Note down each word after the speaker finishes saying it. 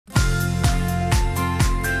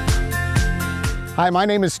Hi, my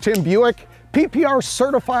name is Tim Buwick, PPR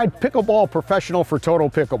Certified Pickleball Professional for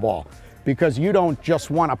Total Pickleball. Because you don't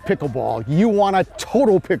just want a pickleball, you want a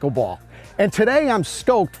total pickleball. And today I'm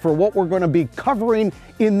stoked for what we're going to be covering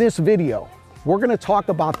in this video. We're going to talk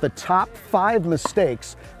about the top 5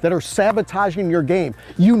 mistakes that are sabotaging your game.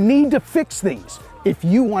 You need to fix these if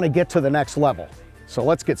you want to get to the next level. So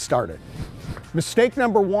let's get started. Mistake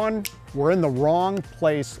number 1, we're in the wrong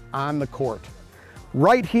place on the court.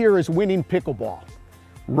 Right here is winning pickleball.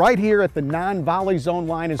 Right here at the non-volley zone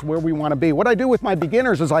line is where we want to be. What I do with my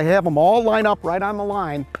beginners is I have them all line up right on the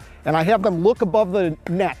line and I have them look above the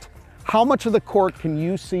net. How much of the court can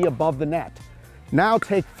you see above the net? Now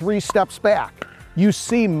take 3 steps back. You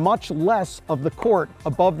see much less of the court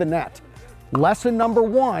above the net. Lesson number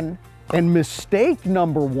 1 and mistake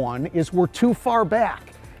number 1 is we're too far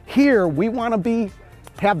back. Here we want to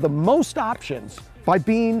have the most options by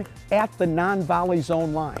being at the non-volley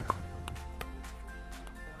zone line.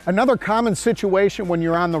 Another common situation when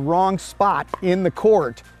you're on the wrong spot in the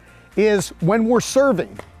court is when we're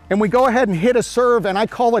serving and we go ahead and hit a serve and I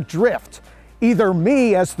call it drift. Either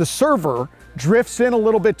me as the server drifts in a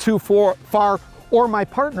little bit too far or my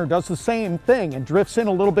partner does the same thing and drifts in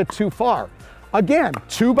a little bit too far. Again,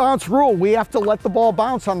 2 bounce rule, we have to let the ball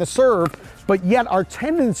bounce on the serve, but yet our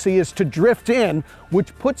tendency is to drift in,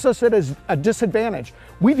 which puts us at a disadvantage.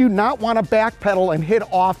 We do not want to backpedal and hit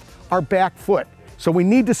off our back foot. So we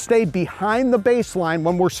need to stay behind the baseline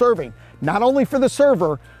when we're serving, not only for the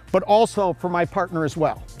server, but also for my partner as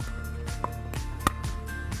well.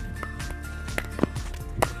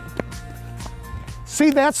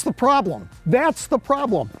 See, that's the problem. That's the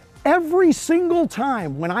problem. Every single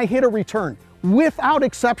time when I hit a return, without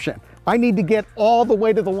exception, I need to get all the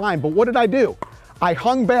way to the line. But what did I do? I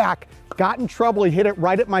hung back, got in trouble, he hit it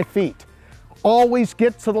right at my feet. Always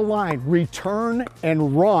get to the line, return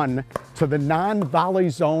and run to the non-volley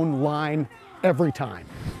zone line every time.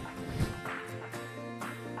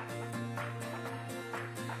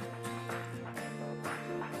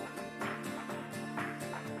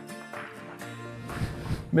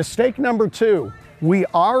 Mistake number 2, we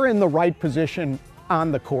are in the right position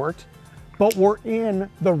on the court, but we're in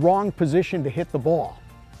the wrong position to hit the ball.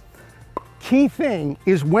 Key thing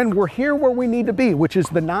is when we're here where we need to be, which is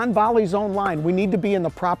the non-volley zone line, we need to be in the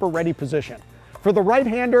proper ready position. For the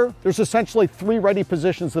right-hander, there's essentially 3 ready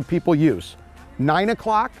positions that people use. 9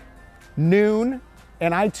 o'clock, noon,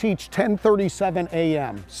 and I teach 10:37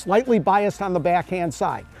 a.m., slightly biased on the backhand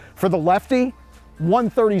side. For the lefty,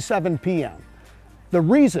 1:37 p.m. The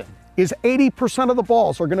reason is 80% of the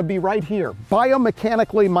balls are going to be right here.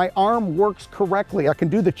 Biomechanically, my arm works correctly. I can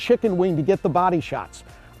do the chicken wing to get the body shots.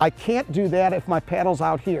 I can't do that if my paddle's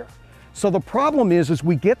out here. So the problem is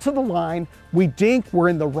we get to the line, we dink, we're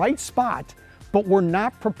in the right spot, but we're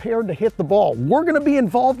not prepared to hit the ball. We're going to be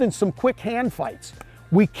involved in some quick hand fights.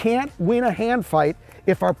 We can't win a hand fight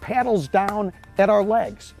if our paddle's down at our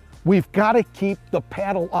legs. We've got to keep the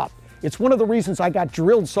paddle up. It's one of the reasons I got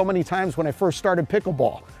drilled so many times when I first started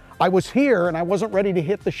pickleball. I was here and I wasn't ready to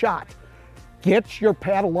hit the shot. Get your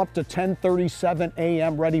paddle up to 10:37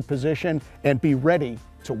 a.m. ready position and be ready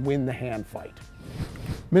to win the hand fight.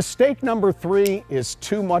 Mistake number 3 is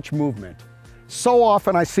too much movement. So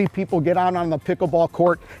often I see people get out on the pickleball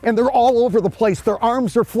court and they're all over the place. Their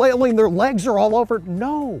arms are flailing, their legs are all over.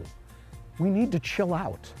 No, we need to chill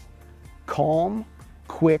out. Calm,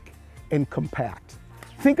 quick, and compact.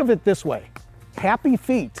 Think of it this way. Happy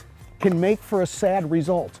feet can make for a sad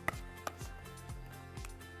result.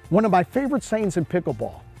 One of my favorite sayings in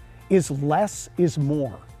pickleball is less is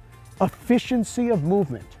more. Efficiency of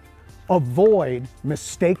movement. Avoid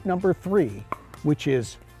mistake number 3, which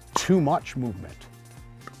is too much movement.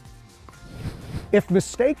 If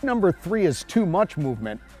mistake number 3 is too much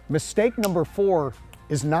movement, mistake number 4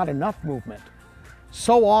 is not enough movement.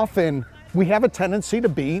 So often we have a tendency to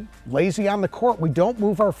be lazy on the court. We don't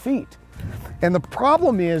move our feet. And the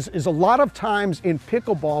problem is a lot of times in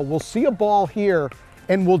pickleball, we'll see a ball here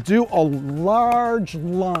and we'll do a large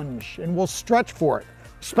lunge and we'll stretch for it,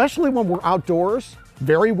 especially when we're outdoors,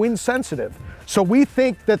 very wind sensitive. So we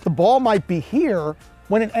think that the ball might be here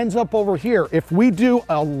when it ends up over here. If we do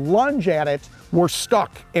a lunge at it, we're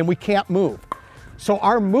stuck and we can't move. So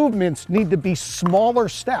our movements need to be smaller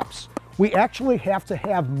steps. We actually have to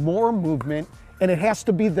have more movement and it has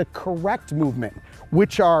to be the correct movement,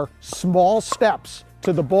 which are small steps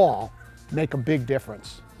to the ball, make a big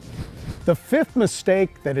difference. The 5th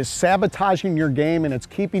mistake that is sabotaging your game and it's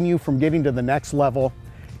keeping you from getting to the next level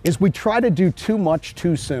is we try to do too much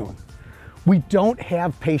too soon. We don't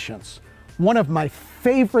have patience. One of my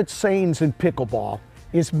favorite sayings in pickleball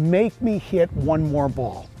is make me hit one more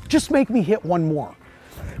ball. just make me hit one more.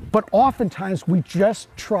 But oftentimes we just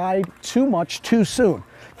tried too much too soon.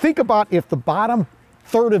 Think about if the bottom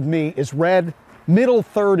third of me is red, middle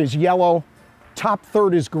third is yellow, top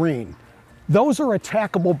third is green. Those are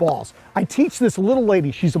attackable balls. I teach this little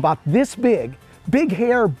lady, she's about this big, big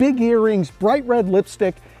hair, big earrings, bright red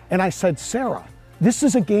lipstick, and I said, Sarah, this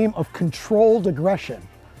is a game of controlled aggression.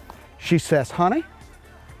 She says, honey,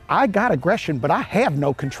 I got aggression, but I have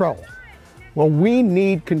no control. Well, we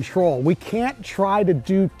need control. We can't try to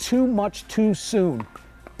do too much too soon.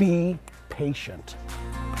 Be patient.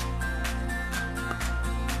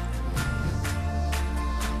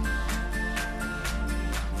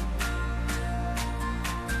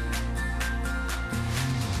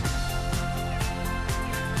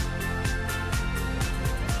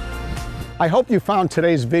 I hope you found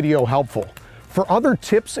today's video helpful. For other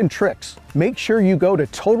tips and tricks, make sure you go to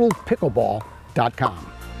totalpickleball.com.